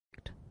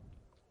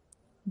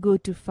go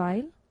to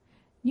File,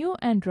 New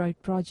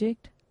Android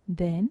Project,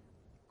 then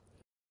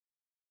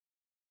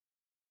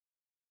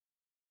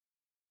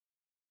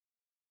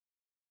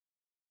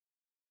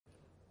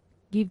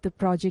give the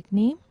project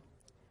name,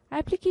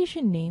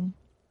 application name,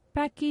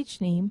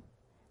 package name,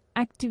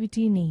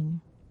 activity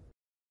name.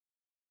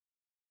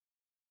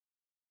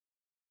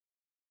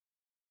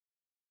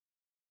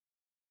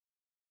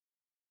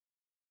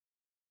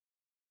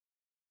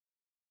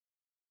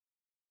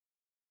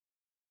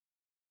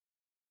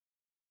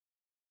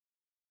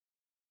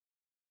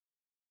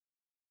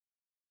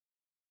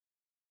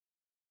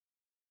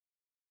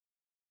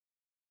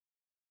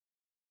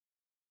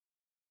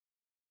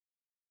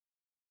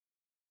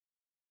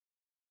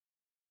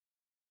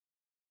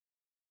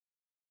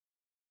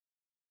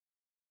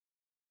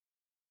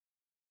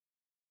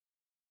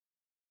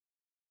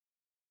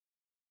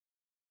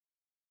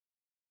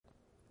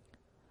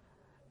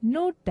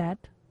 Note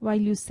that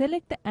while you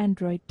select the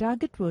Android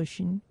target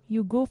version,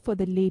 you go for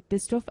the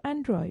latest of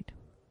Android.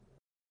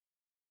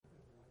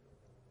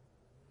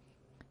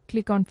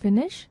 Click on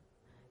Finish.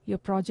 Your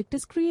project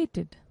is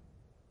created.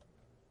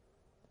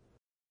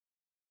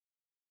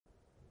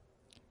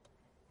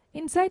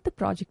 Inside the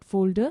project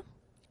folder,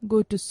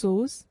 go to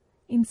Source,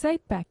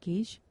 inside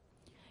Package.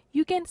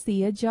 You can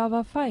see a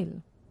Java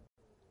file.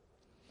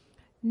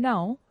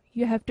 Now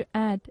you have to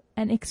add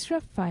an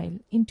extra file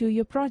into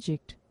your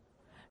project.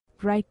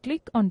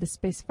 Right-click on the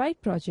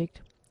specified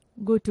project,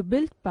 go to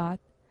Build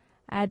Path,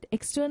 add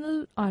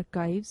external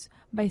archives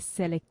by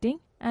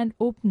selecting and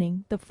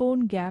opening the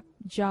PhoneGap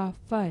jar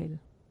file.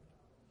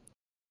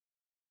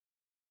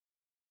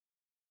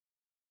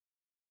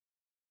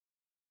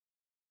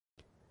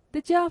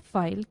 The jar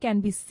file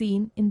can be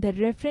seen in the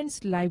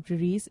referenced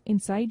libraries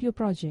inside your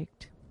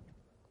project.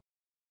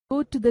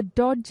 Go to the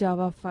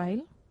 .java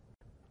file,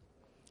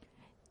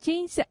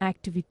 change the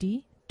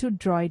activity to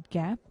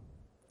DroidGap,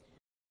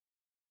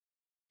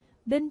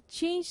 then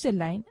change the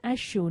line as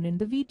shown in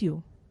the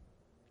video.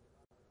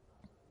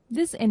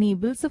 This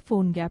enables the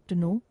PhoneGap to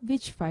know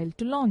which file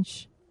to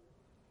launch.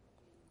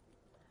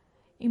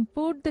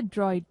 Import the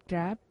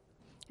DroidGap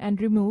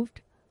and remove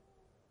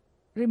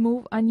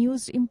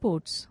unused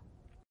imports.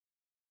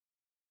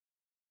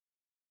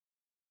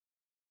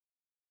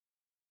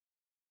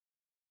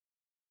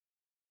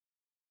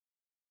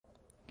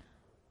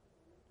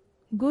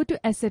 Go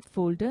to Asset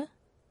folder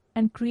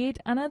and create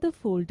another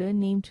folder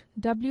named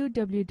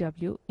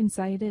www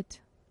inside it.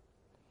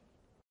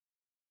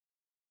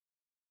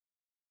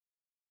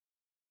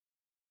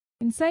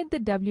 Inside the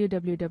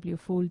www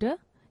folder,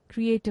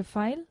 create a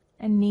file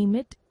and name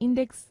it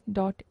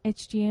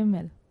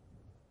index.html.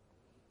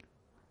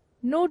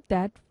 Note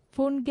that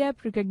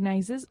PhoneGap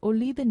recognizes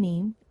only the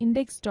name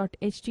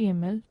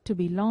index.html to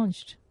be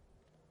launched.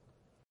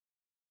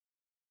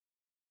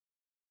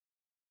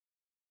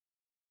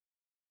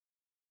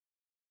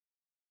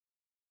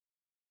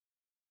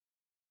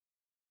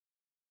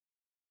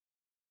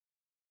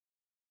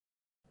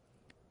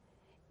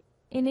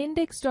 In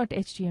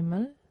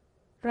index.html,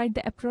 write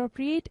the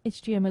appropriate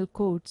HTML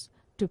codes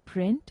to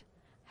print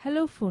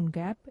Hello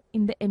PhoneGap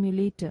in the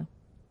emulator.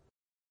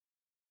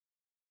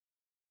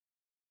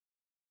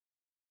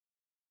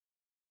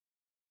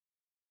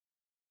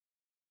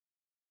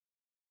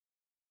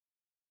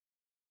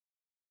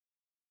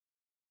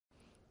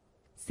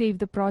 Save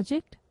the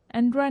project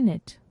and run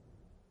it.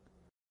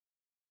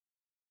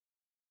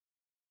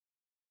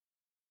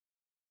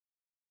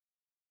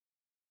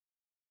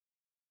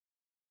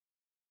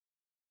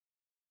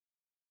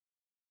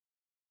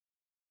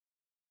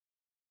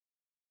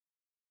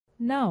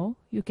 Now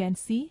you can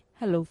see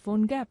Hello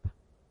PhoneGap.